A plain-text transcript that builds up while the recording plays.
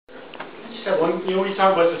just have one, when you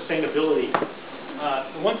talk about sustainability,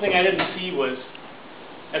 the one thing I didn't see was,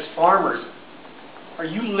 as farmers, are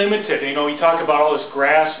you limited? You talk about all this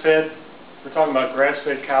grass-fed, we're talking about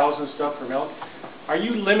grass-fed cows and stuff for milk. Are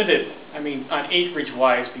you limited, on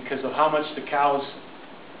acreage-wise, because of how much the cows,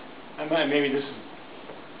 maybe this is,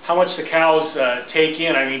 how much the cows take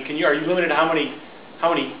in? are you limited to how many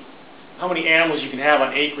animals you can have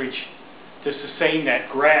on acreage to sustain that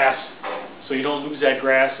grass, so you don't lose that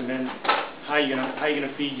grass, and then how are you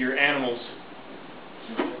gonna feed your animals?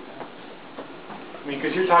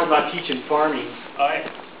 Because you're talking about teaching farming.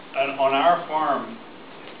 On our farm,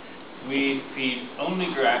 we feed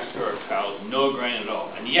only grass to our cows, no grain at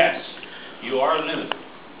all. And yes, you are limited.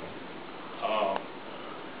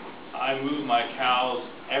 I move my cows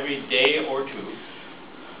every day or two.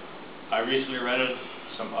 I recently rented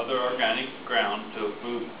some other organic ground to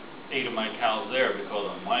move 8 of my cows there, because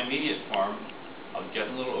on my immediate farm, I was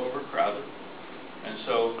getting a little overcrowded. And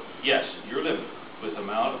so, yes, you're limited with the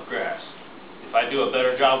amount of grass. If I do a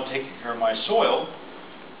better job taking care of my soil,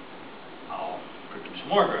 I'll produce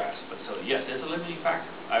more grass. But so, yes, there's a limiting factor.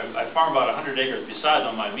 I farm about 100 acres besides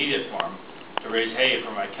on my immediate farm to raise hay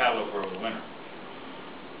for my cattle for the winter.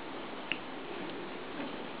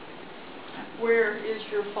 Where is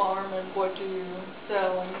your farm, and what do you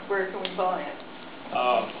sell, and where can we buy it?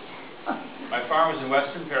 My farm is in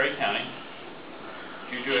Western Perry County,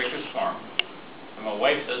 2 acres farm, and my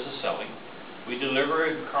wife does the selling. We deliver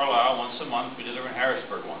in Carlisle once a month. We deliver in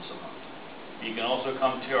Harrisburg once a month. You can also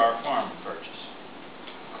come to our farm and purchase.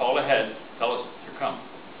 Call ahead. Tell us you're coming.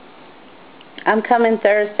 I'm coming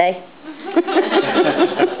Thursday.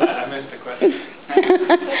 I missed the question.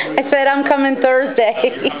 I said I'm coming Thursday. Oh,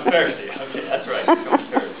 you're coming Thursday. Okay, that's right. You're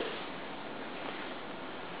coming Thursday.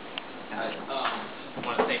 I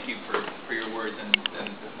want to thank you for your words and the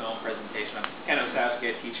film presentation. I'm Ken Osowski,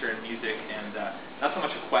 a teacher in music, and not so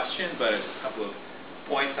much a question, but a couple of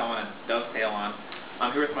points I want to dovetail on.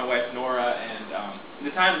 I'm here with my wife Nora, and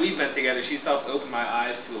the time we've been together, she's helped open my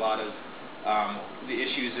eyes to a lot of the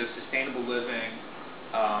issues of sustainable living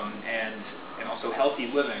and also healthy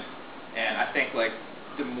living. And I think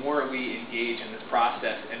the more we engage in this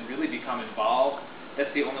process and really become involved,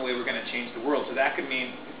 that's the only way we're going to change the world. So that could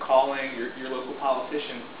mean calling your local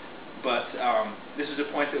politicians. But this is a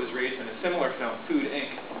point that was raised in a similar film, Food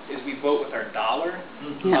Inc., is we vote with our dollar.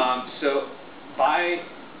 Yeah. So buy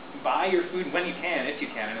your food when you can, if you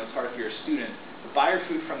can. I know it's hard if you're a student. But buy your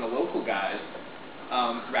food from the local guys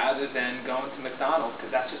rather than going to McDonald's,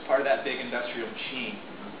 because that's just part of that big industrial machine.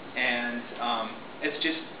 And it's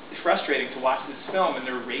just frustrating to watch this film, and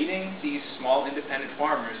they're rating these small independent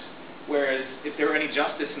farmers, whereas if there were any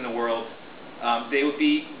justice in the world, they would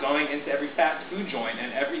be going into every fast food joint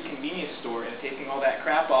and every convenience store and taking all that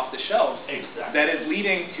crap off the shelves. Exactly. That is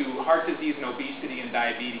leading to heart disease and obesity and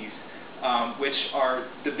diabetes, which are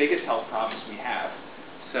the biggest health problems we have.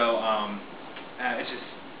 So it's just,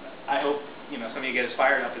 I hope some of you get as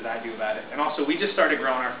fired up as I do about it. And also, we just started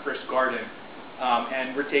growing our first garden,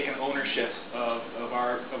 and we're taking ownership of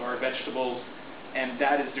our vegetables. And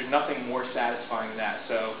there's nothing more satisfying than that.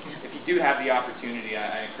 So if you do have the opportunity,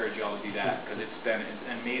 I encourage you all to do that, because it's been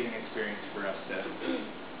an amazing experience for us to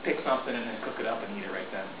pick something and then cook it up and eat it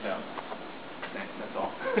right then. So that's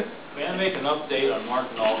all. May I make an update on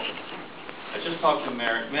Mark Knoll? I just talked to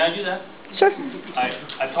Mary. May I do that? Sure.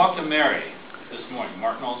 I talked to Mary this morning,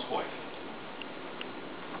 Mark Knoll's wife.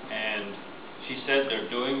 And she said they're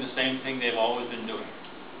doing the same thing they've always been doing.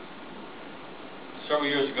 Several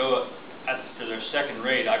years ago, after their second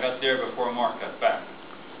raid, I got there before Mark got back.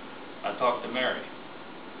 I talked to Mary,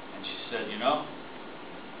 and she said,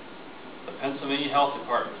 the Pennsylvania Health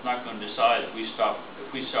Department is not going to decide if we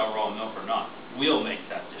sell raw milk or not. We'll make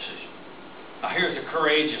that decision. Now here's a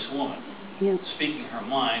courageous woman speaking her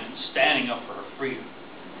mind and standing up for her freedom.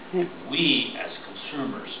 Yeah. We as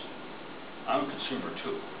consumers, I'm a consumer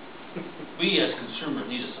too, we as consumers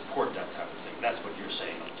need to support that type of thing. That's what you're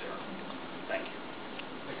saying up there. Thank you.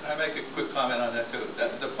 Can I make a quick comment on that too?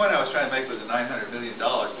 The point I was trying to make with the $900 million,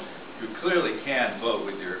 you clearly can vote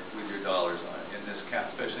with your dollars on it in this county,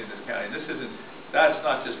 especially in this county. And that's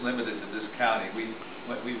not just limited to this county. We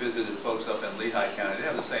visited folks up in Lehigh County. They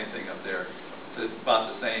have the same thing up there. It's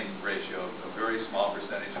about the same ratio, a very small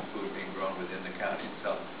percentage of food being grown within the county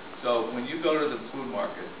itself. So when you go to the food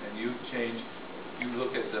market and you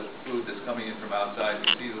look at the food that's coming in from outside, you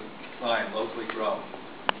see the line locally grown.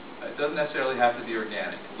 It doesn't necessarily have to be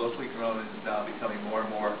organic. Locally grown is now becoming more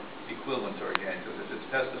and more equivalent to organic, because if it's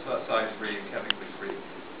pesticide-free and chemically-free,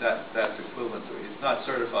 that's equivalent to it. It's not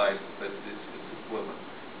certified, but it's equivalent.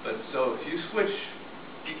 But so if you switch,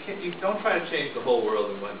 you don't try to change the whole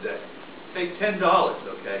world in one day. take $10,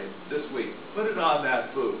 okay, this week, put it on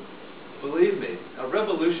that food. Believe me, a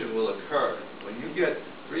revolution will occur when you get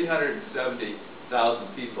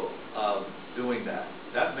 370,000 people doing that.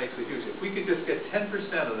 That makes a huge. If we could just get 10%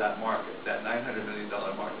 of that market, that $900 million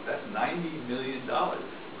market, that's $90 million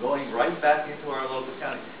going right back into our local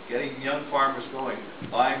county, getting young farmers going,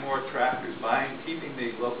 buying more tractors, keeping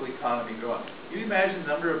the local economy growing. You imagine the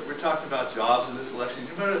number of, we're talking about jobs in this election.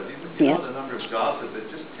 You know the number of jobs that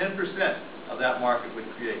just 10% of that market would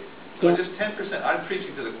create. So just 10%. I'm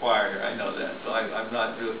preaching to the choir here. I know that. So I'm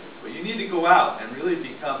not really. But you need to go out and really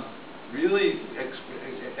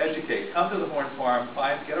educate. Come to the Horn Farm,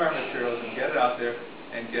 get our materials, and get it out there,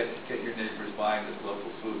 and get your neighbors buying this local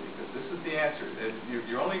food, because this is the answer.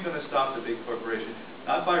 You're only going to stop the big corporations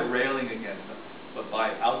not by railing against them, but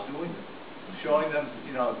by outdoing them, showing them,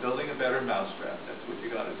 building a better mousetrap. That's what you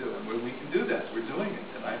got to do, and we can do that. We're doing it,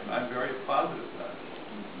 and I'm very positive about it.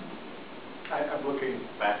 I'm looking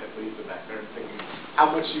back at Lisa back there and thinking,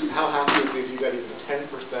 how happy would be if you got even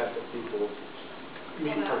 10% of people's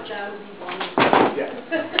meat purchases? That would be wonderful. Yeah.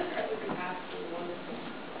 That would be absolutely wonderful.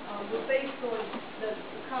 But based on the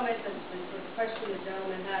comment that the question the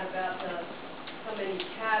gentleman had about how many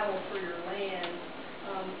cattle for your land,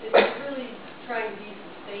 if you're really trying to be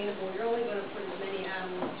sustainable, you're only going to put as many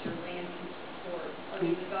animals as your land can support. I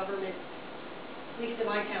mean, the government, at least in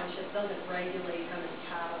my township, doesn't regulate how many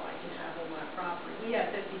cattle I can have on my property. We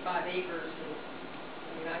have 55 acres,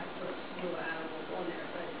 and I can put a slew of animals on there,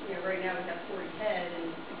 but right now we have 40 head,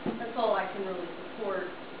 and that's all I can really support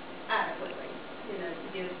adequately. To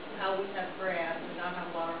give how we have grass and not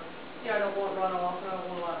have a lot of, I don't want runoff, and I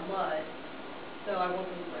don't want a lot of mud, so I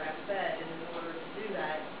want them grass fed, and in order to do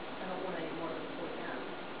that, I don't want any more than 40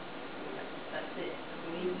 animals. That's it.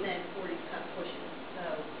 Even then, 40 is kind of pushing it. So,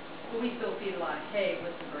 but we still feed a lot of hay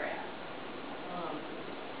with the grass.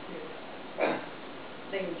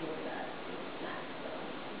 They enjoy that.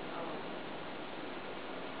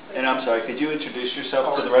 And I'm sorry, could you introduce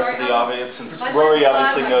yourself to the rest of the audience, since Rory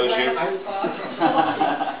obviously knows you?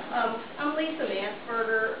 I'm Lisa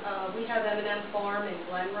Mansberger. We have M&M Farm in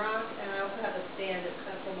Glen Rock, and I also have a stand at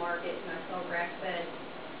Central Market, and I sell grass-fed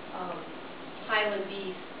Highland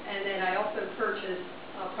beef. And then I also purchase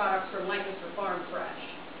products from Lancaster Farm Fresh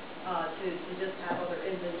to just have other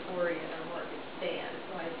inventory in our market stand.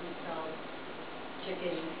 So I do sell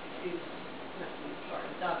chicken,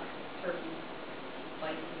 duck, turkey,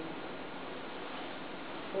 bison,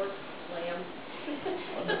 pork, lamb.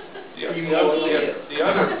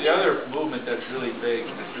 The other movement that's really big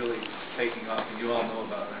and that's really taking off, and you all know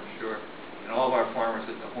about it, I'm sure, and all of our farmers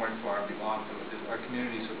at the Horn Farm belong to it, is our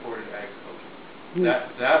community-supported agriculture.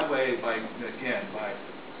 That way, by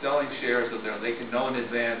selling shares of they can know in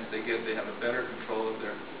advance, they have a better control of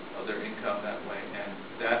their income that way, and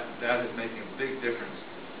that is making a big difference.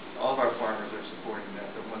 All of our farmers are supporting that,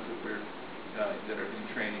 the ones that are in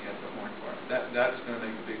training at the Horn Farm. That's going to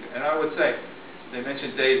make a big difference. And I would say, they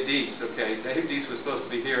mentioned Dave Deese, okay? Dave Deese was supposed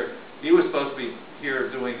to be here. He was supposed to be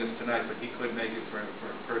here doing this tonight, but he couldn't make it for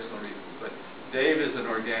personal reasons. But Dave is an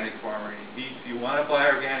organic farmer. If you want to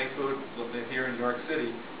buy organic food here in New York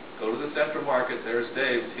City, go to the Central Market. There's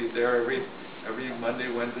Dave. He's there every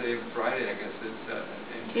Monday, Wednesday, and Friday, I guess.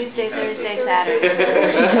 Tuesday, Thursday, Saturday.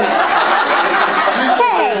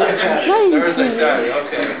 Thursday, Saturday,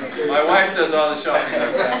 okay. My wife does all the shopping in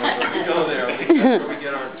our family, but we go there. That's where we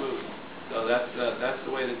get our food. So that's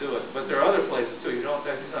the way to do it. But there are other places too. He's not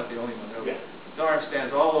the only one. There are farm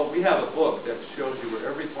stands all over. We have a book that shows you where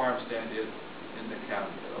every farm stand is in the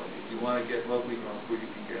county. So if you want to get locally grown food, you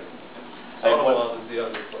can get it. Stonewall is the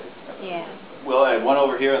other place. Yeah. We'll add one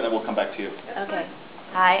over here, and then we'll come back to you. Okay.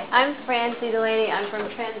 Hi, I'm Francie Delaney. I'm from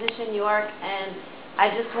Transition York, and I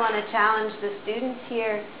just want to challenge the students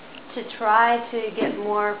here to try to get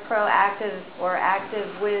more proactive or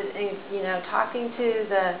active with, talking to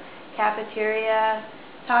the cafeteria,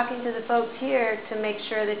 talking to the folks here to make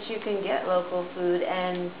sure that you can get local food.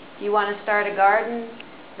 And if you want to start a garden,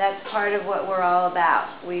 that's part of what we're all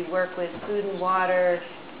about. We work with food and water,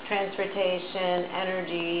 transportation,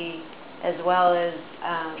 energy, as well as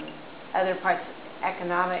other parts of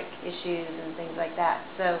economic issues and things like that.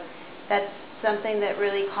 So that's something that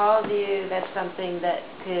really calls you. That's something that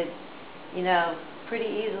could, pretty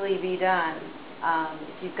easily be done.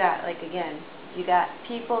 If you've got, you got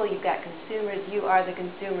people, you've got consumers, you are the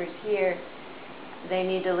consumers here, they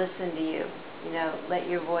need to listen to you. Let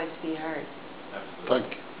your voice be heard. Absolutely.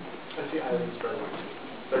 Thank you. That's the island's struggling.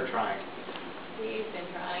 They're trying. We've been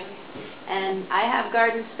trying. And I have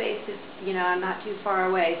garden space if, I'm not too far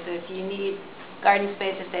away, so if you need garden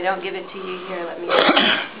space, if they don't give it to you here, let me know.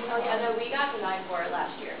 Oh, yeah, no, we got denied for it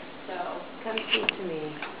last year, so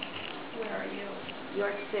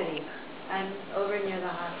York City. I'm over near the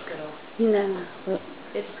hospital. No.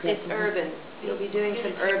 It's urban. You'll be doing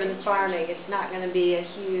some urban farming. It's not going to be a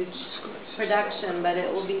huge production, but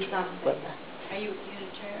it will be something. Are you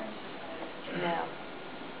Unitarian? No.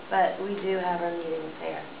 But we do have our meetings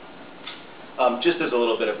there. Just as a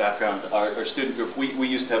little bit of background, our student group, we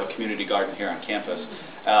used to have a community garden here on campus,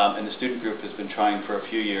 and the student group has been trying for a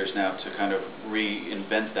few years now to kind of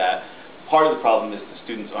reinvent that. Part of the problem is the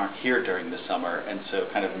students aren't here during the summer, and so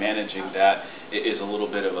kind of managing that is a little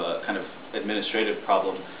bit of a kind of administrative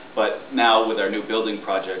problem. But now with our new building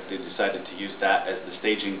project, they decided to use that as the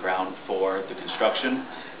staging ground for the construction,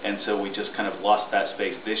 and so we just kind of lost that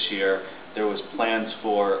space this year. There was plans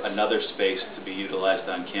for another space to be utilized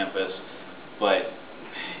on campus, but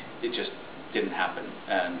it just didn't happen,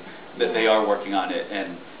 and that they are working on it,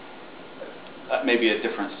 and maybe a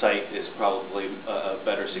different site is probably a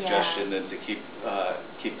better suggestion than to keep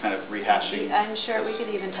kind of rehashing. I'm sure we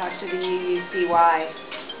could even talk to the UUCY.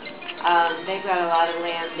 They've got a lot of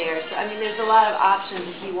land there, so I mean, there's a lot of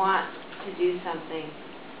options. If you want to do something,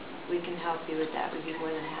 we can help you with that. We'd be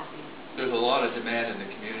more than happy. There's a lot of demand in the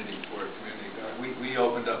community for a community garden. We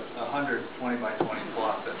opened up 120 by 20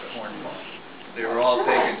 plots at the Horn Farm. They were all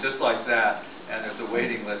taken just like that, and there's a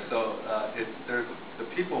waiting list. So the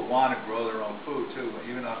people want to grow their own food too,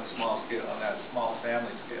 even on a small scale, on that small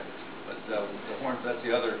family scale. But that's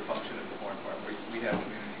the other function of the Horn Farm. We have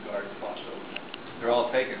community garden plots. So they're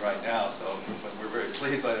all taken right now. So we're very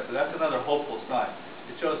pleased by that. But that's another hopeful sign.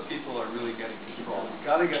 It shows people are really getting control. You've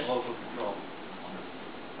got to get local control.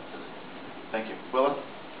 Thank you. Willa?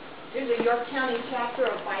 There's a York County chapter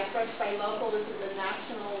of Buy Fresh, Buy Local. This is a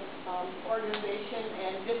national organization,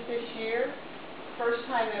 and just this year, first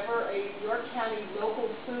time ever, a York County local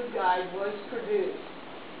food guide was produced.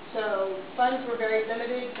 So funds were very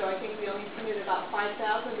limited, so I think we only printed about 5,000,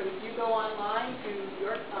 but if you go online to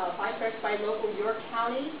Buy Fresh, Buy Local York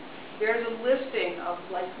County, there's a listing of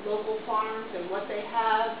like local farms and what they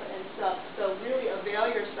have and stuff. So really avail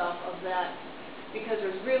yourself of that, because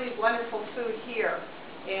there's really wonderful food here.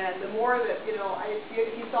 And the more that, you know,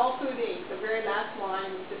 if you saw Food Inc., the very last line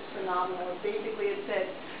was just phenomenal. Basically it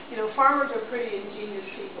said, you know, farmers are pretty ingenious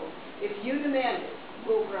people. If you demand it,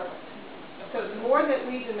 we'll grow it. So the more that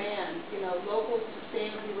we demand, you know, local,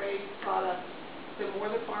 sustainably raised products, the more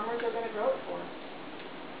the farmers are going to grow it for us.